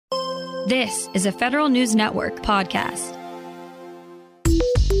This is a Federal News Network podcast.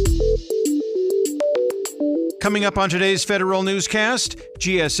 Coming up on today's Federal Newscast,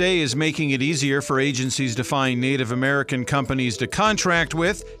 GSA is making it easier for agencies to find Native American companies to contract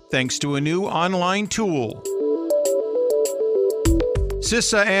with thanks to a new online tool.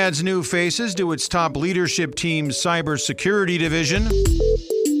 CISA adds new faces to its top leadership team's cybersecurity division.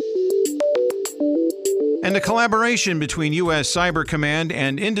 And a collaboration between U.S. Cyber Command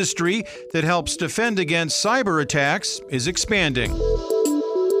and industry that helps defend against cyber attacks is expanding.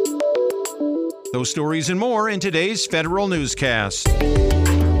 Those stories and more in today's Federal Newscast.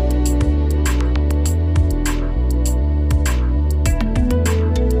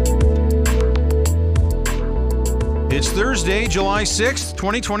 It's Thursday, July 6th,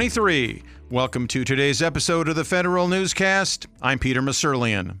 2023. Welcome to today's episode of the Federal Newscast. I'm Peter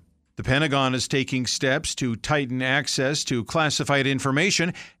Masurlian. The Pentagon is taking steps to tighten access to classified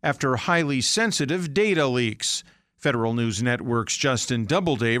information after highly sensitive data leaks. Federal News Network's Justin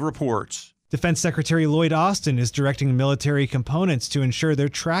Doubleday reports. Defense Secretary Lloyd Austin is directing military components to ensure they're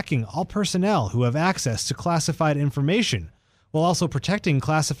tracking all personnel who have access to classified information, while also protecting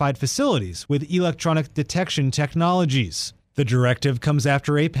classified facilities with electronic detection technologies. The directive comes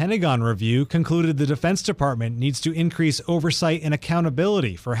after a Pentagon review concluded the Defense Department needs to increase oversight and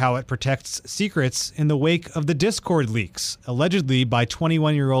accountability for how it protects secrets in the wake of the Discord leaks, allegedly by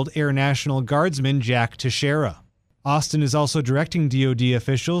 21-year-old Air National Guardsman Jack Teixeira. Austin is also directing DoD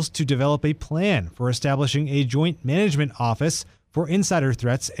officials to develop a plan for establishing a joint management office for insider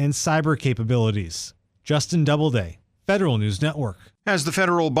threats and cyber capabilities. Justin Doubleday, Federal News Network. As the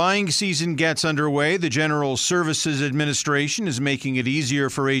federal buying season gets underway, the General Services Administration is making it easier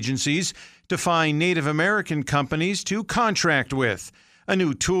for agencies to find Native American companies to contract with. A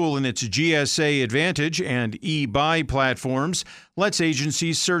new tool in its GSA Advantage and eBuy platforms lets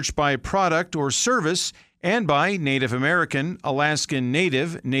agencies search by product or service and by Native American, Alaskan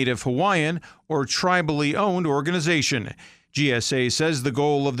Native, Native Hawaiian, or tribally owned organization. GSA says the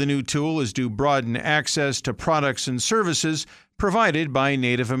goal of the new tool is to broaden access to products and services provided by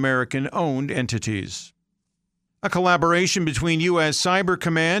Native American-owned entities. A collaboration between U.S. Cyber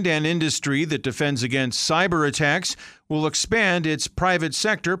Command and industry that defends against cyber attacks will expand its private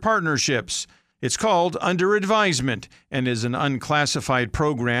sector partnerships. It's called Under Advisement and is an unclassified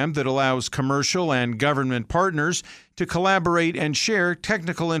program that allows commercial and government partners to collaborate and share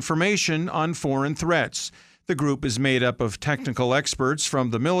technical information on foreign threats. The group is made up of technical experts from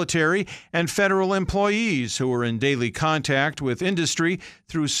the military and federal employees who are in daily contact with industry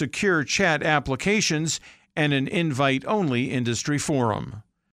through secure chat applications and an invite-only industry forum.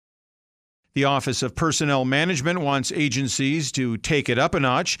 The Office of Personnel Management wants agencies to take it up a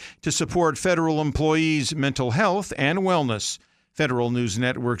notch to support federal employees' mental health and wellness. Federal News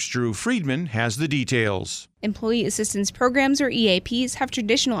Network's Drew Friedman has the details. Employee Assistance Programs, or EAPs, have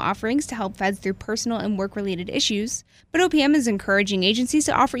traditional offerings to help feds through personal and work-related issues, but OPM is encouraging agencies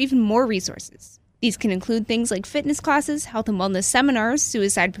to offer even more resources. These can include things like fitness classes, health and wellness seminars,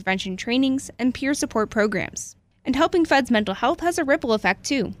 suicide prevention trainings, and peer support programs. And helping feds' mental health has a ripple effect,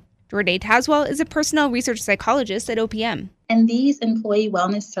 too. Jorday Tazwell is a personnel research psychologist at OPM. And these employee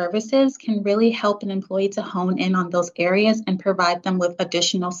wellness services can really help an employee to hone in on those areas and provide them with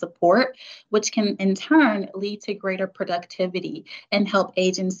additional support, which can in turn lead to greater productivity and help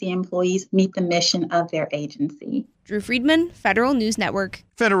agency employees meet the mission of their agency. Drew Friedman, Federal News Network.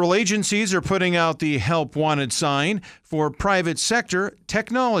 Federal agencies are putting out the Help Wanted sign for private sector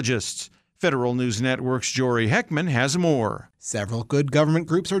technologists. Federal News Network's Jory Heckman has more. Several good government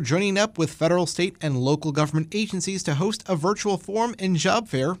groups are joining up with federal, state, and local government agencies to host a virtual forum and job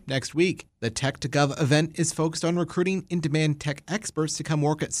fair next week. The Tech2Gov event is focused on recruiting in-demand tech experts to come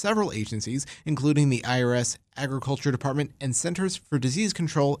work at several agencies, including the IRS, Agriculture Department, and Centers for Disease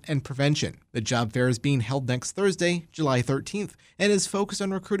Control and Prevention. The job fair is being held next Thursday, July 13th, and is focused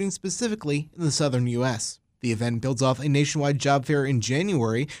on recruiting specifically in the southern U.S. The event builds off a nationwide job fair in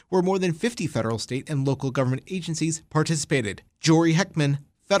January where more than 50 federal, state, and local government agencies participated. Jory Heckman,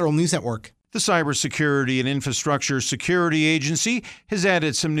 Federal News Network. The Cybersecurity and Infrastructure Security Agency has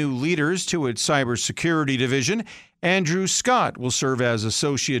added some new leaders to its cybersecurity division. Andrew Scott will serve as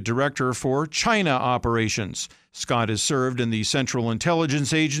Associate Director for China Operations. Scott has served in the Central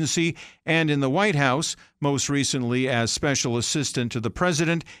Intelligence Agency and in the White House, most recently as Special Assistant to the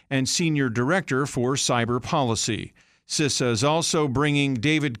President and Senior Director for Cyber Policy. CISA is also bringing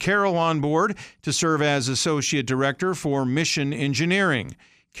David Carroll on board to serve as Associate Director for Mission Engineering.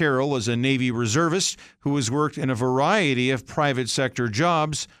 Carroll is a Navy reservist who has worked in a variety of private sector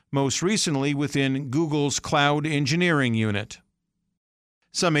jobs, most recently within Google's cloud engineering unit.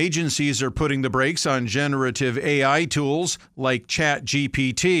 Some agencies are putting the brakes on generative AI tools like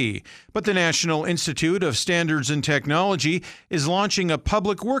ChatGPT, but the National Institute of Standards and Technology is launching a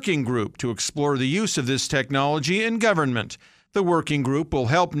public working group to explore the use of this technology in government. The working group will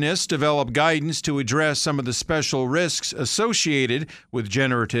help NIST develop guidance to address some of the special risks associated with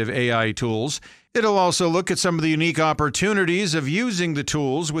generative AI tools. It'll also look at some of the unique opportunities of using the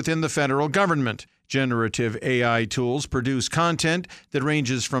tools within the federal government. Generative AI tools produce content that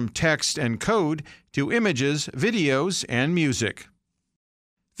ranges from text and code to images, videos, and music.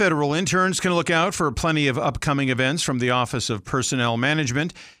 Federal interns can look out for plenty of upcoming events from the Office of Personnel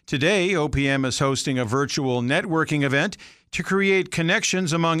Management. Today, OPM is hosting a virtual networking event to create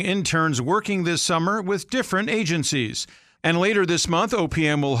connections among interns working this summer with different agencies. And later this month,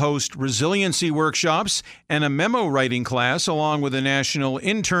 OPM will host resiliency workshops and a memo writing class, along with a National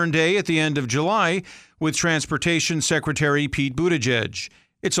Intern Day at the end of July with Transportation Secretary Pete Buttigieg.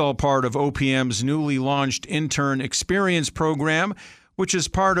 It's all part of OPM's newly launched Intern Experience program, which is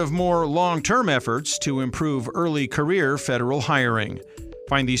part of more long-term efforts to improve early career federal hiring.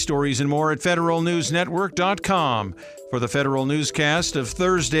 Find these stories and more at federalnewsnetwork.com. For the Federal Newscast of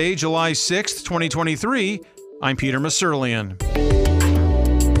Thursday, July 6th, 2023, I'm Peter Masurlian.